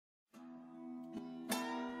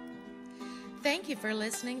Thank you for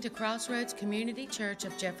listening to Crossroads Community Church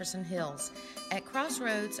of Jefferson Hills. At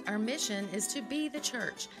Crossroads, our mission is to be the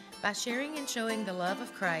church by sharing and showing the love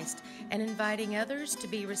of Christ and inviting others to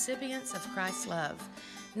be recipients of Christ's love.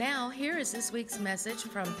 Now, here is this week's message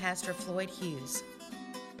from Pastor Floyd Hughes.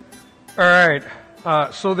 All right,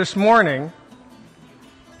 so this morning,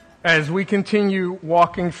 as we continue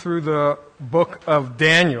walking through the book of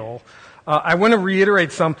Daniel, I want to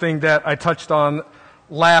reiterate something that I touched on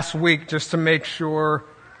last week just to make sure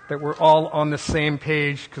that we're all on the same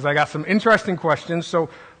page, because I got some interesting questions. So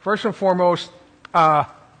first and foremost,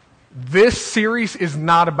 this series is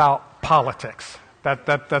not about politics.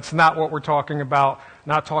 That's not what we're talking about.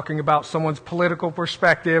 Not talking about someone's political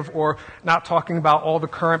perspective, or not talking about all the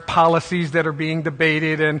current policies that are being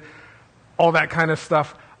debated and all that kind of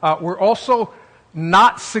stuff. We're also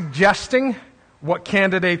not suggesting what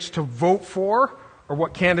candidates to vote for or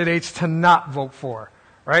what candidates to not vote for.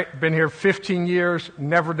 Right? Been here 15 years,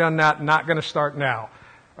 never done that, not going to start now.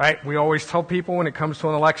 Right? We always tell people when it comes to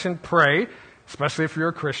an election, pray, especially if you're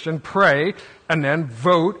a Christian, pray, and then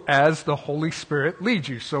vote as the Holy Spirit leads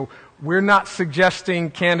you. So we're not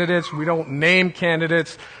suggesting candidates. We don't name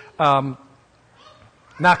candidates. Not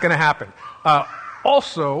going to happen.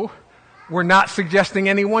 Also, we're not suggesting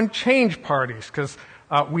anyone change parties, because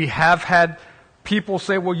we have had people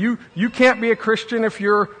say, well, you can't be a Christian if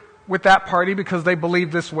you're with that party because they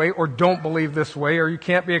believe this way or don't believe this way, or you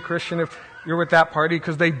can't be a Christian if you're with that party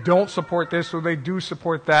because they don't support this or they do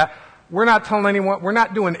support that. We're not telling anyone, we're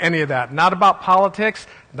not doing any of that. Not about politics,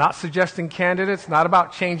 not suggesting candidates, not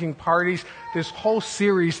about changing parties. This whole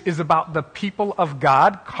series is about the people of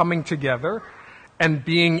God coming together and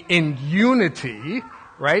being in unity,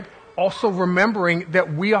 right? Also remembering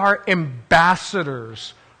that we are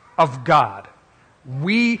ambassadors of God.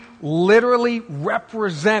 We literally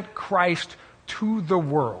represent Christ to the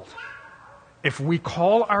world. If we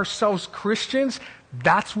call ourselves Christians,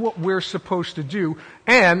 that's what we're supposed to do,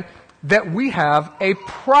 and that we have a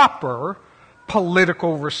proper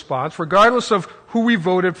political response, regardless of who we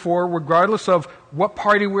voted for, regardless of what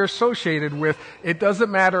party we're associated with. It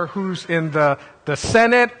doesn't matter who's in the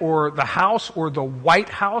Senate or the House or the White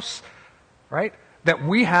House, right? That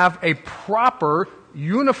we have a proper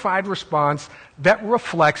unified response that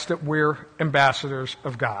reflects that we're ambassadors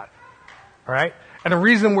of God. All right? And the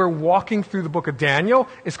reason we're walking through the book of Daniel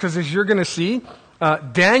is because, as you're going to see,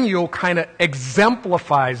 Daniel kind of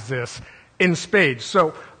exemplifies this in spades.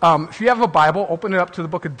 So if you have a Bible, open it up to the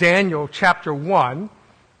book of Daniel, chapter 1.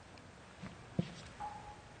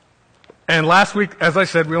 And last week, as I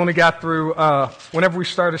said, we only got through, whenever we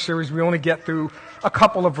start a series, we only get through a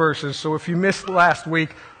couple of verses. So if you missed last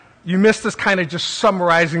week, you missed us kind of just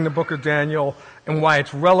summarizing the book of Daniel and why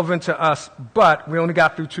it's relevant to us, but we only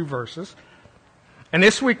got through 2 verses. And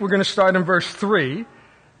this week we're going to start in verse 3.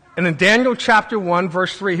 And in Daniel chapter 1,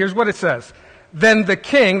 verse 3, here's what it says. Then the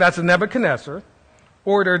king, that's Nebuchadnezzar,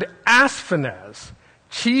 ordered Ashpenaz,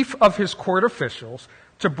 chief of his court officials,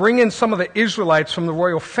 to bring in some of the Israelites from the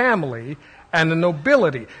royal family and the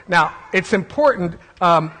nobility. Now, it's important.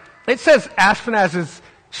 It says Ashpenaz is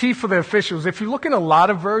chief of the officials. If you look in a lot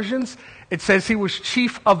of versions, it says he was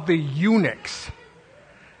chief of the eunuchs.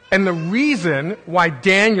 And the reason why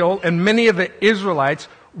Daniel and many of the Israelites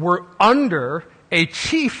were under a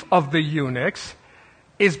chief of the eunuchs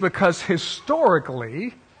is because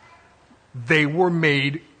historically they were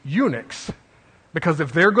made eunuchs. Because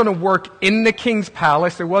if they're going to work in the king's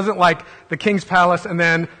palace, it wasn't like the king's palace and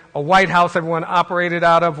then a White House everyone operated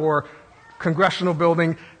out of, or congressional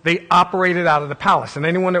building. They operated out of the palace. And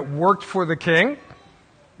anyone that worked for the king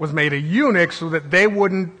was made a eunuch so that they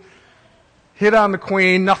wouldn't hit on the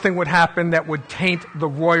queen. Nothing would happen that would taint the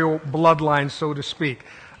royal bloodline, so to speak.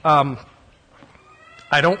 I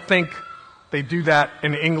don't think they do that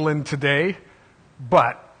in England today,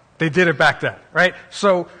 but they did it back then, right?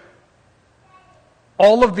 So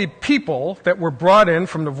all of the people that were brought in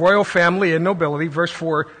from the royal family and nobility, verse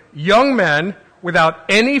 4, young men without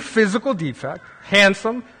any physical defect,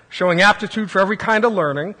 handsome, showing aptitude for every kind of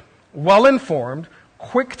learning, well-informed,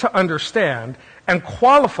 quick to understand, and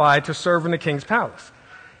qualified to serve in the king's palace.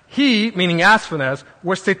 He, meaning Ashpenaz,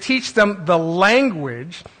 was to teach them the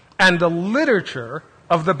language and the literature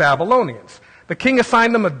of the Babylonians. The king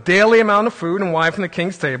assigned them a daily amount of food and wine from the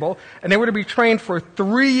king's table, and they were to be trained for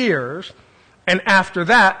 3 years, and after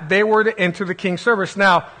that, they were to enter the king's service.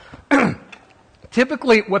 Now,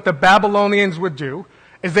 typically what the Babylonians would do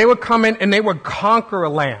is they would come in and they would conquer a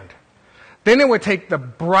land. Then they would take the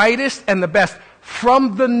brightest and the best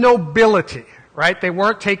from the nobility, right? They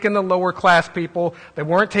weren't taking the lower class people. They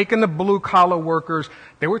weren't taking the blue collar workers.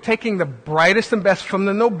 They were taking the brightest and best from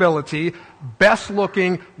the nobility, best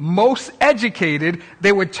looking, most educated.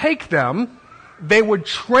 They would take them, they would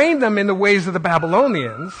train them in the ways of the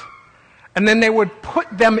Babylonians, and then they would put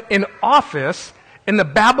them in office in the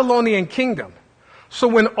Babylonian kingdom. So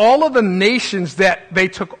when all of the nations that they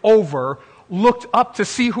took over looked up to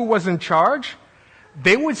see who was in charge,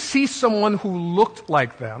 they would see someone who looked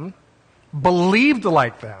like them, believed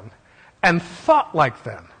like them, and thought like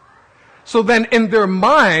them. So then in their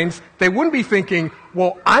minds, they wouldn't be thinking,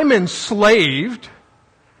 well, I'm enslaved,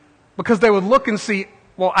 because they would look and see,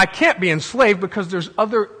 well, I can't be enslaved because there's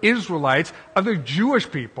other Israelites, other Jewish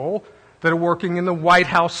people that are working in the White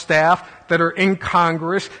House staff, that are in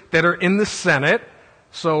Congress, that are in the Senate.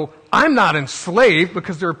 So I'm not enslaved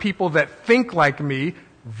because there are people that think like me,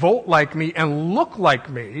 vote like me, and look like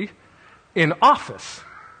me in office,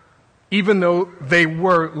 even though they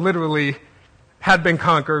were literally, had been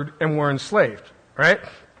conquered and were enslaved, right?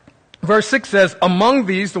 Verse 6 says, among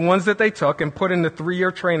these, the ones that they took and put in the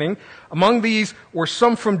 3-year training, among these were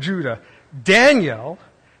some from Judah, Daniel,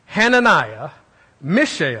 Hananiah,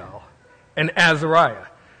 Mishael, and Azariah.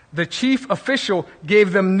 The chief official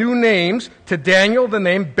gave them new names. To Daniel, the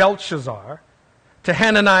name Belshazzar, to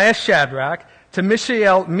Hananiah, Shadrach, to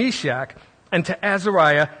Mishael, Meshach, and to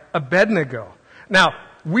Azariah, Abednego. Now,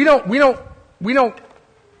 we don't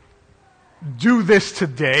do this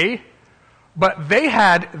today, but they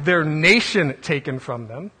had their nation taken from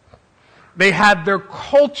them. They had their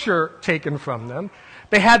culture taken from them.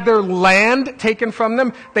 They had their land taken from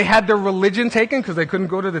them. They had their religion taken because they couldn't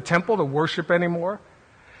go to the temple to worship anymore.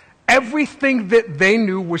 Everything that they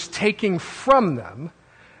knew was taken from them,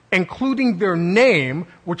 including their name,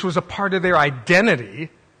 which was a part of their identity,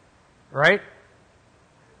 right?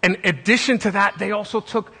 In addition to that, they also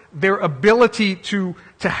took their ability to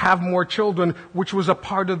have more children, which was a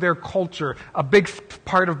part of their culture. A big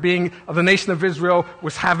part of being of the nation of Israel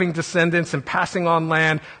was having descendants and passing on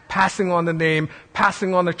land, passing on the name,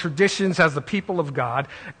 passing on the traditions as the people of God.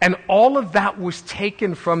 And all of that was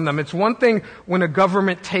taken from them. It's one thing when a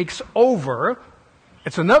government takes over.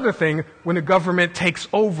 It's another thing when a government takes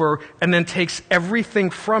over and then takes everything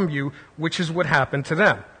from you, which is what happened to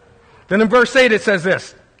them. Then in verse 8 it says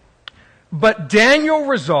this, but Daniel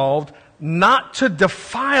resolved not to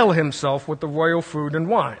defile himself with the royal food and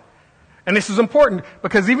wine. And this is important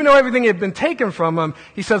because even though everything had been taken from him,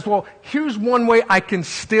 he says, well, here's one way I can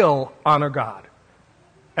still honor God.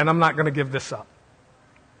 And I'm not going to give this up.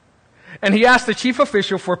 And he asked the chief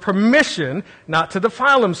official for permission not to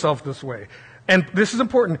defile himself this way. And this is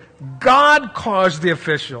important. God caused the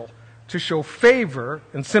official to show favor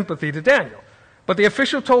and sympathy to Daniel. But the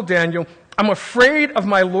official told Daniel, I'm afraid of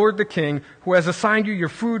my lord the king, who has assigned you your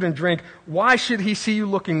food and drink. Why should he see you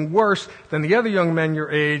looking worse than the other young men your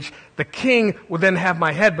age? The king will then have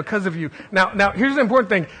my head because of you. Now, here's the important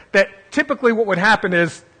thing, that typically what would happen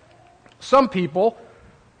is some people,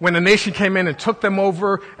 when a nation came in and took them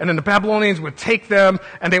over, and then the Babylonians would take them,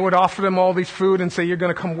 and they would offer them all these food and say, you're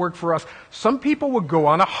going to come work for us. Some people would go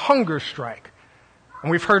on a hunger strike. And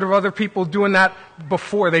we've heard of other people doing that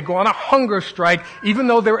before. They go on a hunger strike, even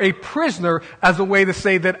though they're a prisoner, as a way to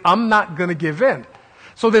say that I'm not going to give in.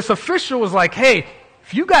 So this official was like, hey,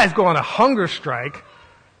 if you guys go on a hunger strike,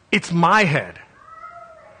 it's my head.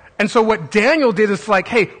 And so what Daniel did is like,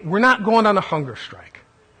 hey, we're not going on a hunger strike.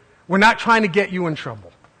 We're not trying to get you in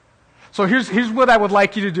trouble. So here's what I would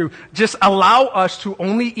like you to do. Just allow us to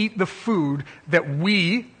only eat the food that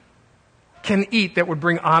we can eat that would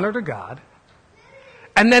bring honor to God.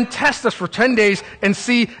 And then test us for 10 days and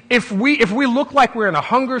see if we look like we're in a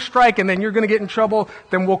hunger strike and then you're going to get in trouble,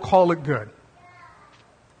 then we'll call it good.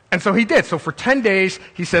 And so he did. So for 10 days,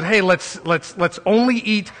 he said, hey, let's only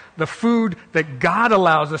eat the food that God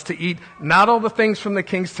allows us to eat, not all the things from the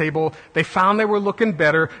king's table. They found they were looking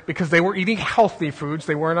better because they were eating healthy foods.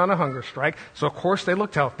 They weren't on a hunger strike. So of course they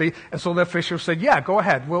looked healthy. And so the official said, yeah, go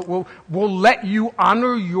ahead. We'll let you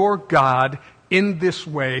honor your God in this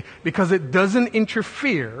way because it doesn't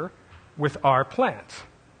interfere with our plans.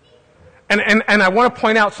 And I want to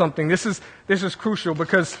point out something. This is crucial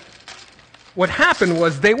because what happened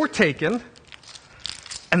was they were taken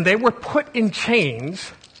and they were put in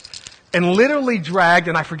chains and literally dragged,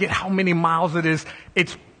 and I forget how many miles it is.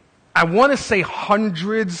 I want to say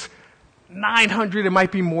hundreds, 900, it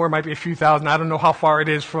might be more, it might be a few thousand. I don't know how far it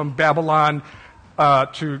is from Babylon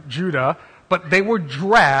to Judah, but they were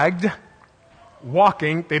dragged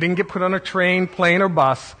walking. They didn't get put on a train, plane, or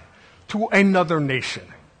bus to another nation.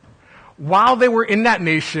 While they were in that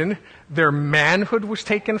nation, their manhood was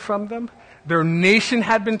taken from them. Their nation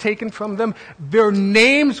had been taken from them. Their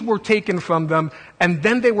names were taken from them. And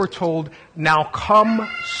then they were told, now come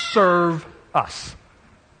serve us.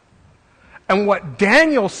 And what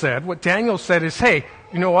Daniel said is, hey,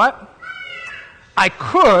 you know what? I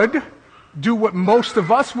could do what most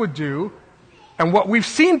of us would do, and what we've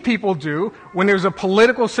seen people do when there's a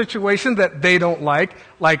political situation that they don't like.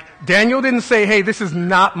 Like Daniel didn't say, hey, this is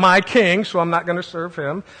not my king, so I'm not going to serve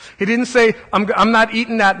him. He didn't say, I'm not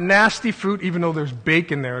eating that nasty fruit, even though there's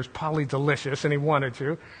bacon there. It's probably delicious, and he wanted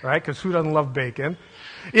to, right? Because who doesn't love bacon?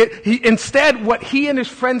 Instead, what he and his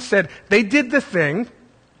friends said, they did the thing,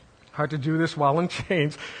 hard to do this while in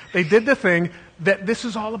chains, they did the thing that this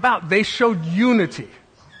is all about. They showed unity.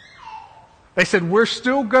 They said, we're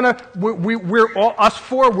still gonna, we're all, us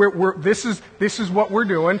four, this is what we're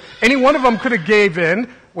doing. Any one of them could have gave in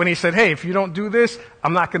when he said, hey, if you don't do this,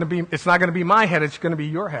 it's not gonna be my head, it's gonna be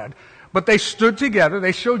your head. But they stood together,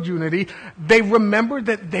 they showed unity, they remembered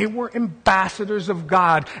that they were ambassadors of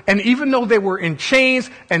God. And even though they were in chains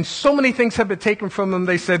and so many things had been taken from them,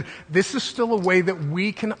 they said, this is still a way that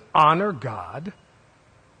we can honor God,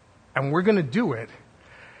 and we're gonna do it.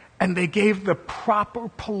 And they gave the proper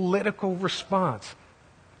political response.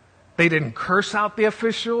 They didn't curse out the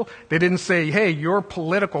official. They didn't say, hey, your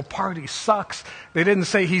political party sucks. They didn't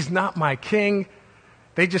say, he's not my king.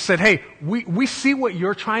 They just said, hey, we see what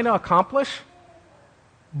you're trying to accomplish,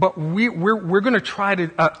 but we're going to try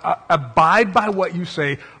to abide by what you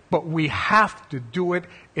say, but we have to do it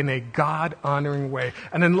in a God-honoring way.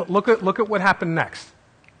 And then look at what happened next.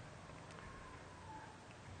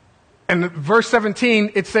 And verse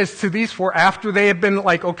 17, it says to these four, after they had been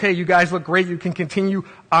like, okay, you guys look great, you can continue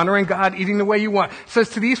honoring God, eating the way you want. It says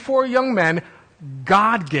to these four young men,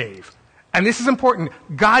 God gave. And this is important.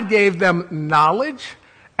 God gave them knowledge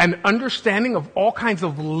and understanding of all kinds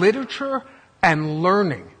of literature and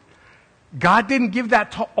learning. God didn't give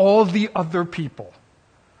that to all the other people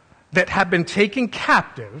that had been taken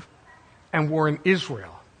captive and were in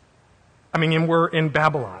Israel. And were in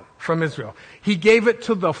Babylon from Israel. He gave it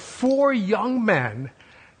to the four young men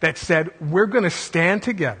that said, we're going to stand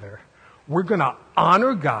together. We're going to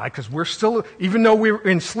honor God because we're still, even though we're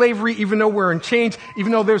in slavery, even though we're in chains,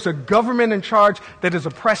 even though there's a government in charge that is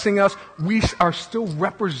oppressing us, we are still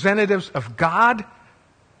representatives of God.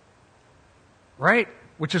 Right?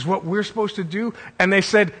 Which is what we're supposed to do. And they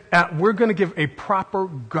said, we're going to give a proper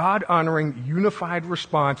God-honoring, unified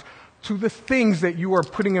response to the things that you are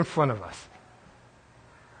putting in front of us.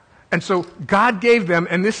 And so God gave them,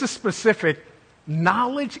 and this is specific,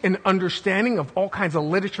 knowledge and understanding of all kinds of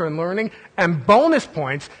literature and learning. And bonus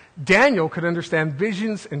points, Daniel could understand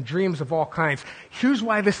visions and dreams of all kinds. Here's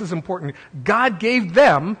why this is important. God gave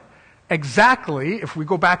them exactly, if we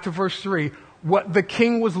go back to verse 3, what the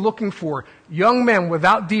king was looking for. Young men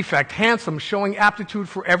without defect, handsome, showing aptitude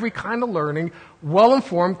for every kind of learning,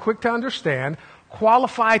 well-informed, quick to understand,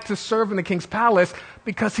 qualified to serve in the king's palace,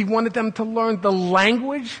 because he wanted them to learn the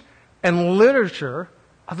language and literature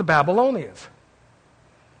of the Babylonians.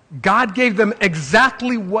 God gave them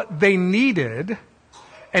exactly what they needed.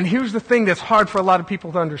 And here's the thing that's hard for a lot of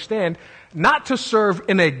people to understand. Not to serve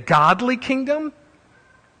in a godly kingdom,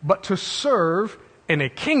 but to serve in a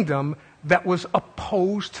kingdom that was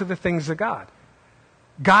opposed to the things of God.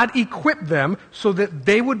 God equipped them so that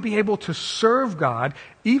they would be able to serve God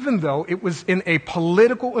even though it was in a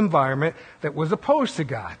political environment that was opposed to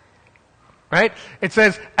God. Right? It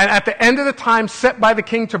says, and at the end of the time set by the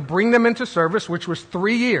king to bring them into service, which was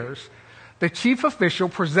 3 years, the chief official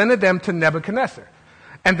presented them to Nebuchadnezzar.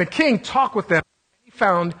 And the king talked with them. He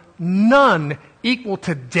found none equal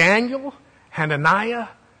to Daniel, Hananiah,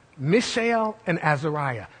 Mishael, and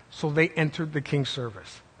Azariah. So they entered the king's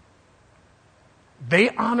service. They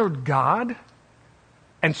honored God,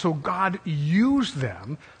 and so God used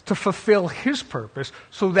them to fulfill his purpose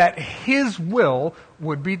so that his will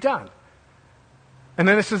would be done. And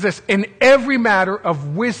then it says this, in every matter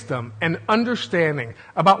of wisdom and understanding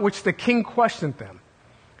about which the king questioned them,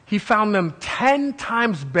 he found them 10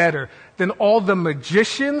 times better than all the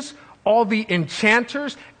magicians, all the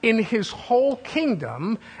enchanters in his whole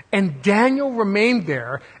kingdom, and Daniel remained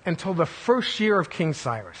there until the first year of King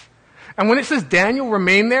Cyrus. And when it says Daniel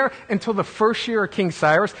remained there until the first year of King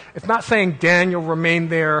Cyrus, it's not saying Daniel remained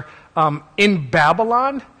there in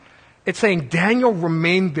Babylon. It's saying Daniel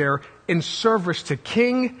remained there in service to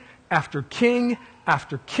king after king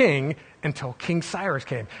after king until King Cyrus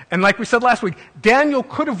came. And like we said last week, Daniel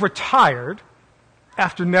could have retired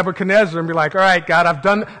after Nebuchadnezzar and be like, all right, God,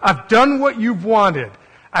 I've done what you've wanted.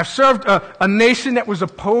 I've served a nation that was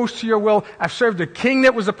opposed to your will. I've served a king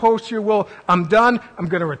that was opposed to your will. I'm done. I'm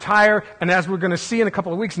going to retire. And as we're going to see in a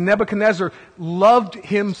couple of weeks, Nebuchadnezzar loved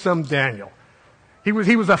him some Daniel. He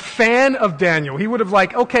was a fan of Daniel. He would have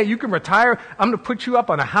like, okay, you can retire. I'm going to put you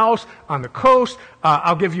up on a house on the coast.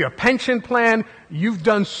 I'll give you a pension plan. You've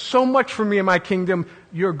done so much for me in my kingdom.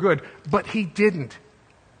 You're good. But he didn't.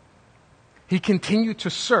 He continued to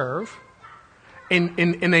serve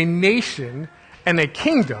in a nation and a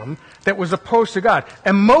kingdom that was opposed to God.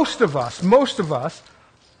 And most of us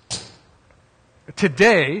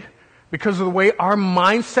today, because of the way our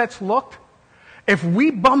mindsets looked, if we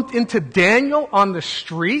bumped into Daniel on the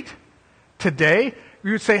street today,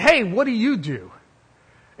 we would say, hey, what do you do?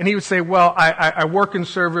 And he would say, well, I work in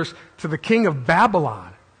service to the king of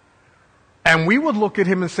Babylon. And we would look at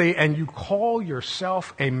him and say, and you call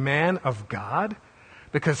yourself a man of God?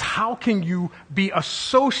 Because how can you be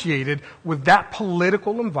associated with that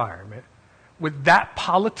political environment, with that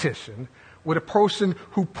politician, with a person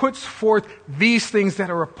who puts forth these things that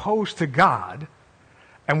are opposed to God?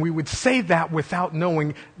 And we would say that without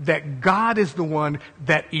knowing that God is the one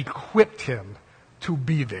that equipped him to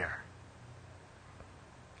be there.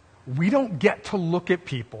 We don't get to look at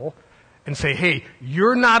people and say, hey,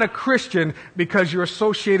 you're not a Christian because you're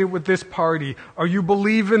associated with this party, or you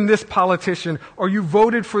believe in this politician, or you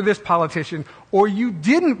voted for this politician, or you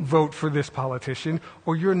didn't vote for this politician,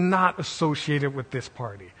 or you're not associated with this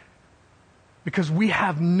party. Because we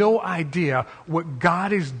have no idea what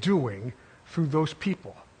God is doing through those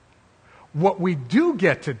people. What we do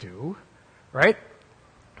get to do, right,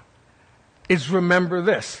 is remember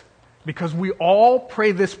this, because we all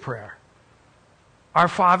pray this prayer. Our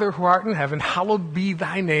Father who art in heaven, hallowed be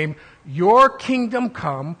thy name. Your kingdom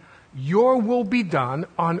come, your will be done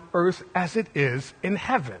on earth as it is in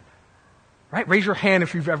heaven. Right? Raise your hand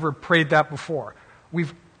if you've ever prayed that before.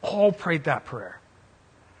 We've all prayed that prayer.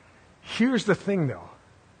 Here's the thing though.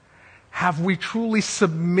 Have we truly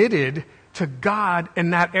submitted to God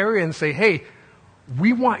in that area and say, hey,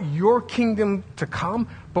 we want your kingdom to come,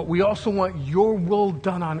 but we also want your will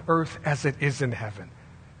done on earth as it is in heaven?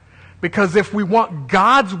 Because if we want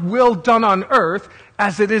God's will done on earth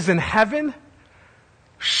as it is in heaven,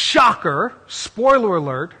 shocker, spoiler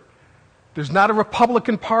alert, there's not a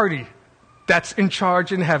Republican Party that's in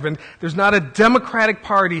charge in heaven. There's not a Democratic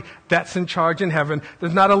Party that's in charge in heaven.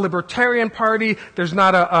 There's not a Libertarian Party. There's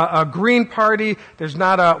not a Green Party. There's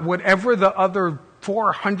not a whatever the other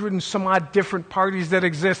 400 and some odd different parties that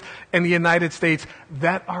exist in the United States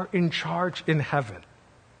that are in charge in heaven.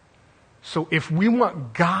 So if we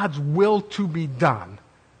want God's will to be done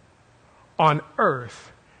on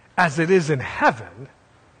earth as it is in heaven,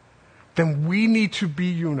 then we need to be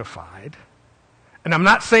unified. And I'm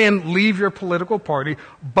not saying leave your political party,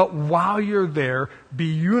 but while you're there, be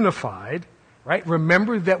unified, right?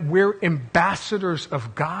 Remember that we're ambassadors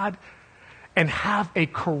of God and have a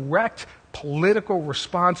correct political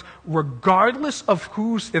response regardless of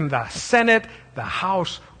who's in the Senate, the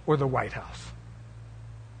House, or the White House.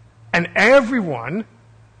 And everyone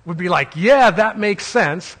would be like, yeah, that makes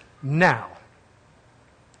sense now.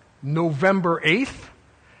 November 8th,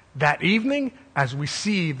 that evening, as we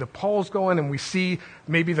see the polls going and we see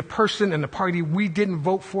maybe the person and the party we didn't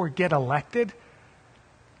vote for get elected,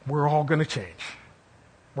 we're all going to change.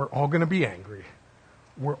 We're all going to be angry.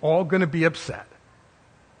 We're all going to be upset.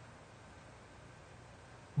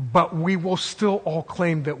 But we will still all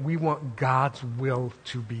claim that we want God's will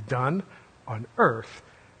to be done on earth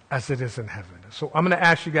as it is in heaven. So I'm going to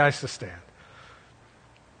ask you guys to stand.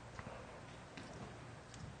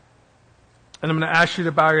 And I'm going to ask you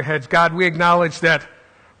to bow your heads. God, we acknowledge that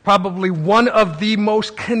probably one of the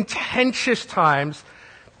most contentious times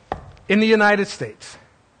in the United States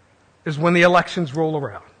is when the elections roll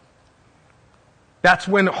around. That's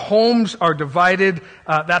when homes are divided.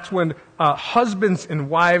 That's when husbands and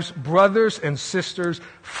wives, brothers and sisters,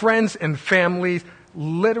 friends and families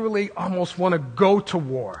literally almost want to go to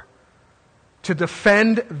war to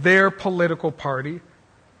defend their political party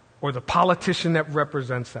or the politician that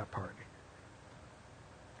represents that party.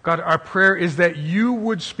 God, our prayer is that you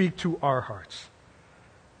would speak to our hearts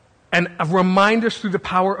and remind us through the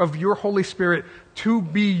power of your Holy Spirit to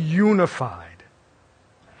be unified.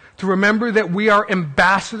 To remember that we are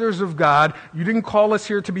ambassadors of God. You didn't call us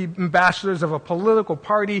here to be ambassadors of a political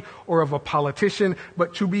party or of a politician,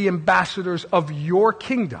 but to be ambassadors of your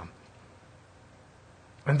kingdom.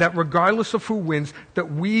 And that regardless of who wins,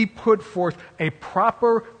 that we put forth a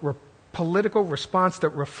proper political response that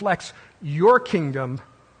reflects your kingdom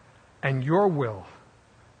and your will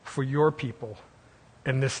for your people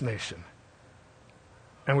in this nation.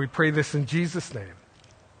 And we pray this in Jesus' name.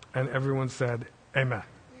 And everyone said, amen.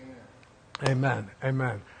 Amen.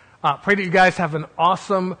 Amen. Pray that you guys have an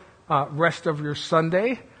awesome rest of your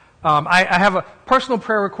Sunday. I have a personal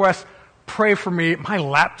prayer request. Pray for me. My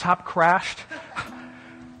laptop crashed.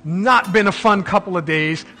 Not been a fun couple of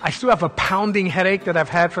days. I still have a pounding headache that I've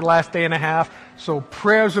had for the last day and a half. So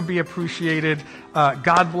prayers would be appreciated.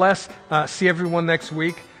 God bless. See everyone next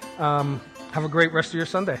week. Have a great rest of your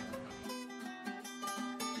Sunday.